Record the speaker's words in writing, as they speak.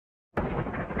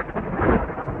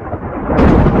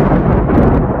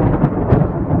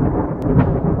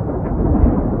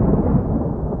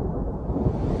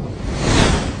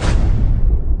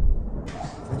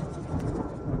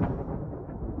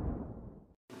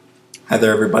Hi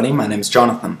there everybody, my name is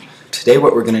Jonathan. Today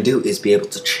what we're going to do is be able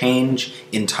to change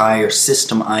entire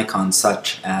system icons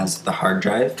such as the hard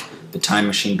drive, the time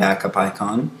machine backup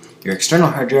icon, your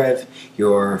external hard drive,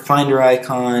 your Finder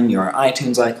icon, your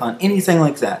iTunes icon, anything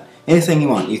like that. Anything you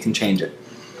want, you can change it.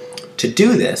 To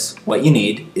do this, what you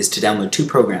need is to download two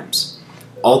programs.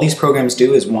 All these programs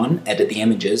do is one, edit the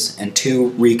images, and two,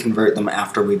 reconvert them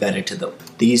after we've edited them.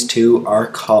 These two are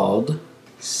called...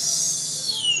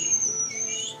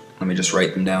 Let me just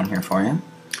write them down here for you.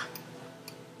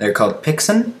 They're called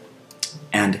Pixin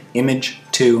and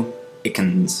Image2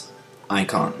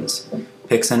 Icons.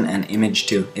 Pixin and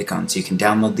Image2 Icons. You can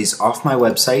download these off my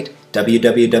website,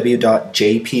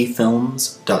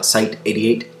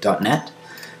 www.jpfilms.site88.net,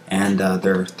 and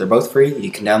they're both free. You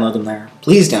can download them there.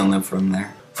 Please download from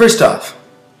there. First off,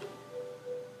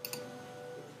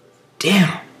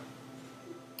 damn.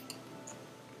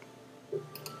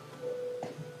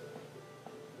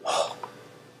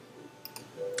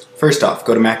 First off,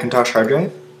 go to Macintosh hard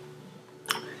drive.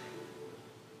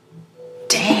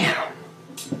 Damn.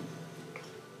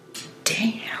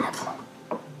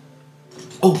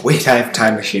 Oh wait, I have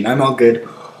Time Machine. I'm all good.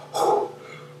 I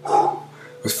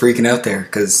was freaking out there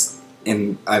because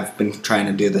I've been trying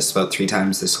to do this about 3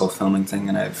 times this whole filming thing,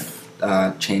 and I've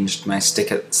changed my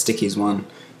Stickies one.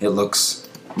 It looks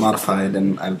modified,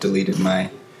 and I've deleted my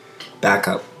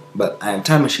backup. But I have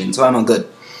Time Machine, so I'm all good.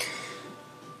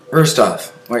 First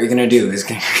off, what you're going to do is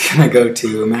you're going to go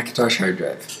to Macintosh hard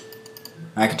drive.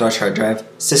 Macintosh hard drive,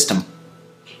 System,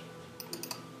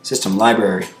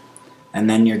 Library. And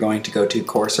then you're going to go to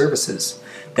Core Services.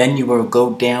 Then you will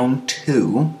go down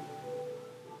to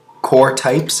Core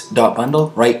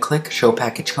Types.bundle, right click, Show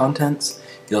Package Contents.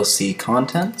 You'll see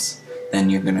Contents. Then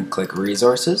you're going to click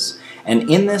Resources. And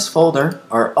in this folder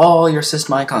are all your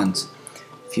system icons.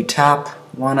 If you tap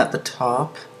one at the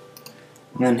top,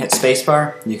 and then hit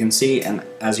spacebar, you can see, and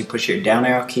as you push your down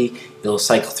arrow key, you'll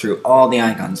cycle through all the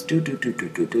icons.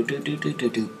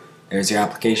 There's your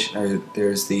application, or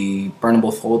there's the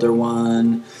burnable folder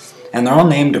one, and they're all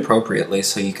named appropriately,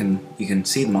 so you can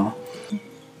see them all.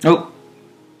 Oh,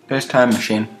 there's Time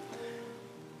Machine.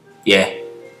 Yeah,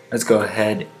 let's go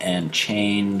ahead and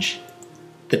change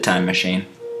the Time Machine.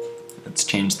 Let's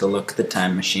change the look of the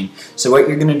Time Machine. So what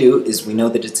you're going to do is, we know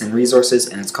that it's in Resources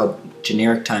and it's called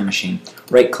Generic Time Machine.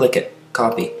 Right click it,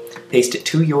 copy, paste it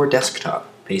to your desktop,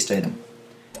 paste item.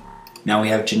 Now we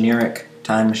have Generic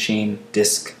Time Machine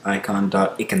disk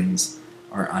icon.icons,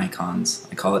 or icons.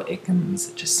 I call it icons,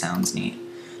 it just sounds neat.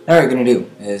 Now what you're going to do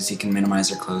is you can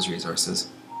minimize or close Resources.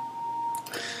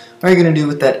 What you're going to do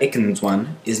with that icons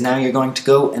one is now you're going to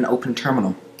go and open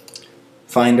Terminal.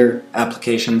 Finder,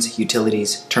 Applications,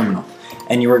 Utilities, Terminal.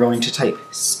 And you are going to type,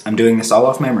 I'm doing this all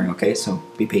off memory, okay, so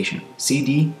be patient.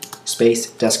 CD space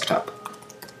desktop.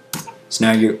 So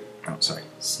now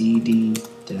CD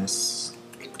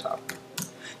desktop.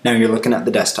 Now you're looking at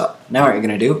the desktop. Now what you're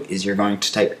going to do is you're going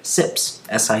to type SIPS,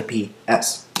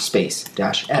 S-I-P-S, space,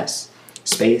 dash S,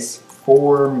 space,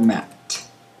 format,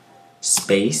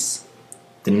 space,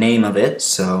 the name of it,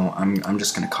 so I'm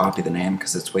just going to copy the name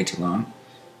because it's way too long.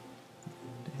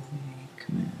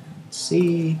 Command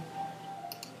C,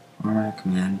 or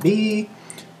Command B.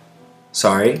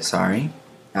 Sorry.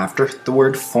 After the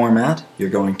word format, you're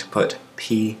going to put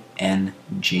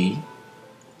PNG.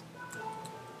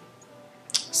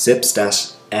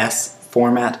 SIPS-S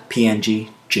format PNG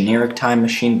generic time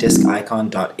machine disk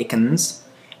icon.icons,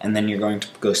 and then you're going to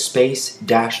go space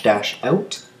dash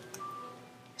out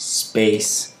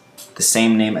space the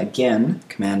same name again,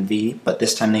 Command V, but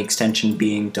this time the extension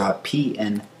being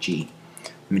 .png.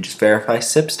 Let me just verify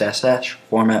SIPS-S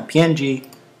format PNG.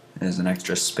 There's an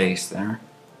extra space there.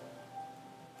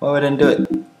 Why would I do it?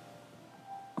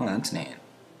 Oh, that's neat.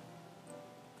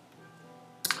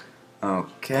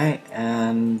 Okay,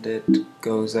 and it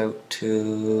goes out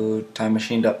to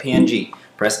timemachine.png.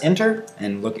 Press enter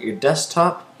and look at your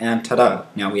desktop, and ta-da!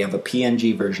 Now we have a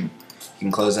PNG version. You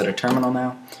can close out a terminal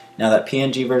now. Now that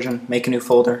PNG version, make a new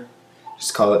folder.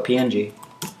 Just call it PNG.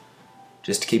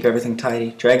 Just to keep everything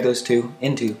tidy, drag those two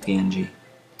into PNG.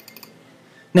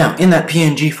 Now, in that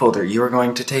PNG folder, you are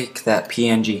going to take that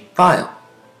PNG file.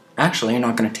 Actually, you're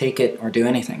not going to take it or do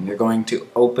anything. You're going to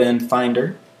open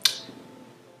Finder,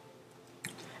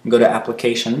 and go to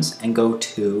Applications, and go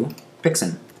to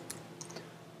Pixin.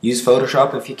 Use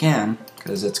Photoshop if you can,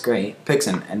 because it's great.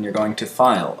 Pixin, and you're going to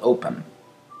File, Open.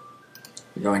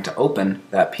 You're going to open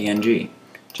that PNG.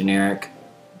 Generic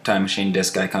Time Machine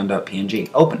disk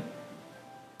icon.png. Open.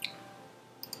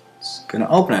 It's gonna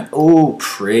open it. Oh,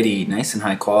 pretty, nice and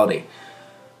high quality.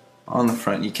 On the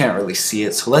front, you can't really see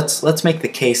it, so let's make the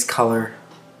case color.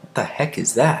 What the heck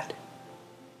is that?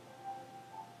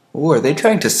 Oh, are they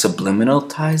trying to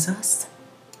subliminalize us?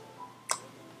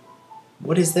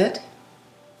 What is that?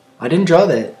 I didn't draw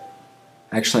that.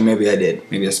 Actually, maybe I did.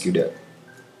 Maybe I screwed up.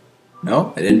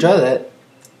 No, I didn't draw that.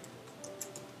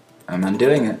 I'm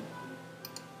undoing it.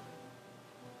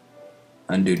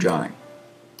 Undo drawing.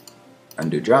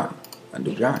 Undo drawing.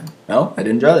 Undo drawing. No, I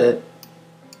didn't draw that.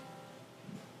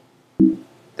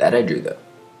 That I drew though.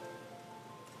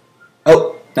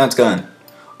 Oh, now it's gone.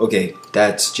 Okay,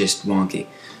 that's just wonky.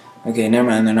 Okay, never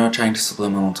mind, they're not trying to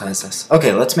subliminalize us.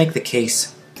 Okay, let's make the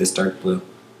case this dark blue.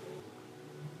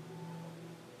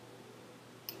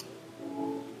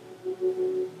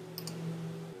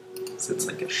 So it's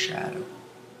like a shadow.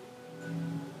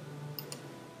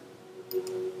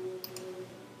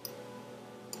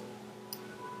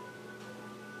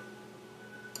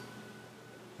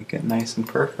 Make it nice and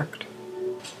perfect.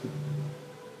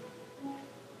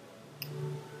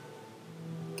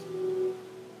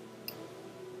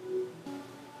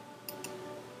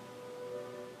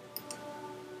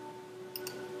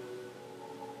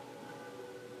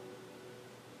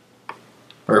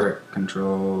 Perfect.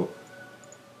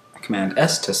 Command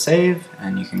S to save,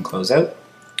 and you can close out,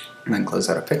 and then close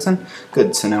out of Pixen.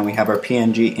 Good, so now we have our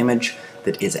PNG image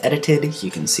that is edited.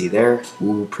 You can see there,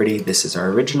 ooh, pretty, this is our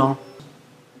original.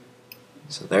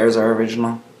 So there's our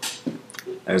original.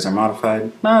 There's our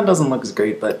modified. No, it doesn't look as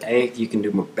great, but hey, you can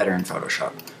do better in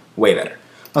Photoshop. Way better.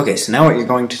 Okay, so now what you're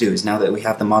going to do is, now that we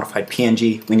have the modified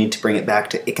PNG, we need to bring it back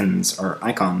to icons, or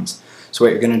icons. So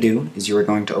what you're going to do is you are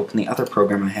going to open the other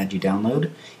program I had you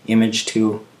download, Image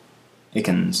to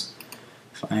Icons.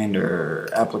 Finder,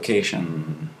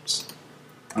 Applications.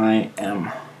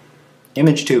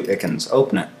 Image to Icons.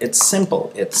 Open it. It's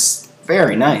simple. It's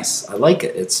very nice. I like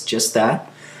it. It's just that.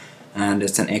 And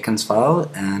it's an icons file,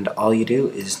 and all you do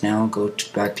is now go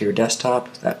back to your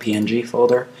desktop, that PNG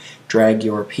folder, drag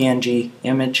your PNG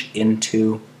image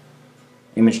into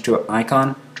Image to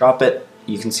Icon, drop it.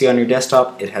 You can see on your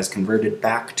desktop it has converted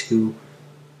back to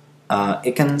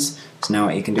icons. So now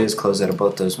what you can do is close out of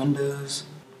both those windows.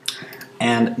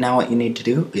 And now what you need to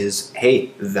do is,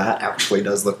 hey, that actually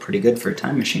does look pretty good for a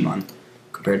Time Machine one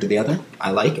compared to the other.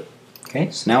 I like it.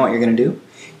 Okay, so now what you're going to do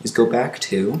is go back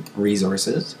to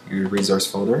Resources, your resource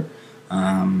folder,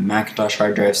 Macintosh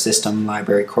hard drive, system,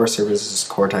 library, core services,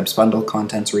 core types, bundle,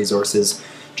 contents, resources,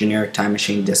 generic Time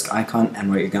Machine disk icon,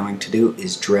 and what you're going to do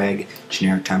is drag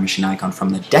generic Time Machine icon from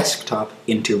the desktop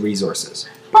into resources.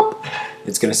 Pop!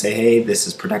 It's going to say, hey, this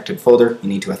is protected folder, you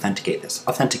need to authenticate this.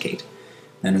 Authenticate.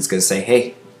 Then it's going to say,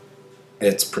 hey,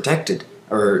 it's protected,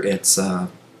 or it's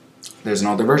there's an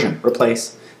older version.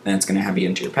 Replace. Then it's going to have you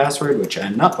enter your password, which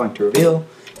I'm not going to reveal.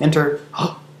 Enter.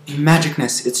 Oh,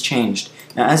 magicness, it's changed.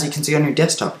 Now, as you can see on your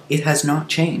desktop, it has not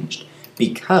changed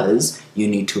because you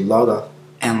need to log off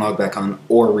and log back on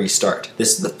or restart.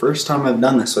 This is the first time I've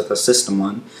done this with a system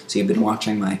one, so you've been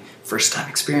watching my first time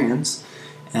experience,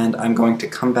 and I'm going to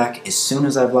come back as soon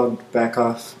as I've logged back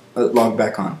on.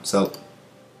 So,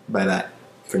 bye bye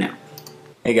for now.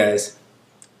 Hey guys,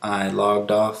 I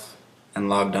logged off and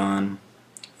logged on,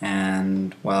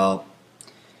 and well,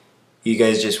 you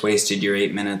guys just wasted your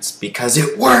 8 minutes because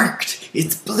it worked!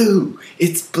 It's blue!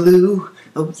 It's blue!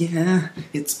 Oh yeah,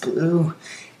 it's blue.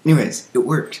 Anyways, it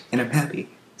worked, and I'm happy.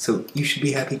 So you should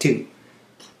be happy too.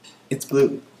 It's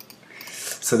blue.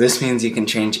 So this means you can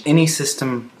change any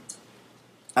system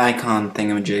icon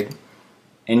thingamajig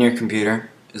in your computer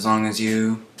as long as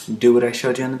you do what I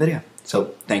showed you in the video.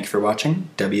 So thank you for watching.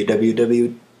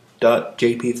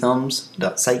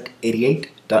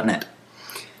 www.jpfilms.site88.net.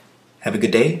 Have a good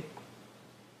day.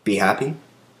 Be happy,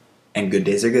 and good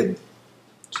days are good.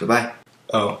 So bye.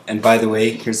 Oh, and by the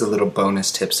way, here's a little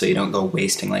bonus tip so you don't go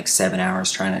wasting like 7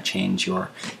 hours trying to change your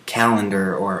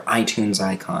calendar or iTunes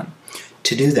icon.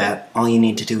 To do that, all you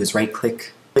need to do is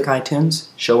right-click iTunes,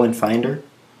 show in Finder.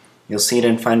 You'll see it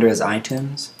in Finder as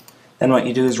iTunes. Then what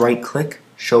you do is right-click,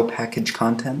 show package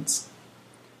contents,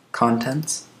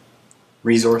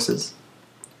 resources,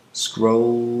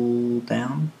 scroll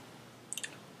down,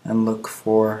 and look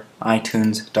for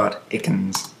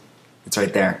iTunes.icons. It's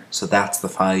right there, so that's the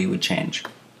file you would change.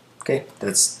 Okay,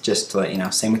 that's just to let you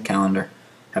know. Same with calendar.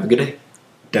 Have a good day.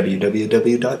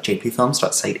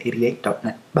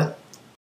 www.jpfilms.site88.net. Bye.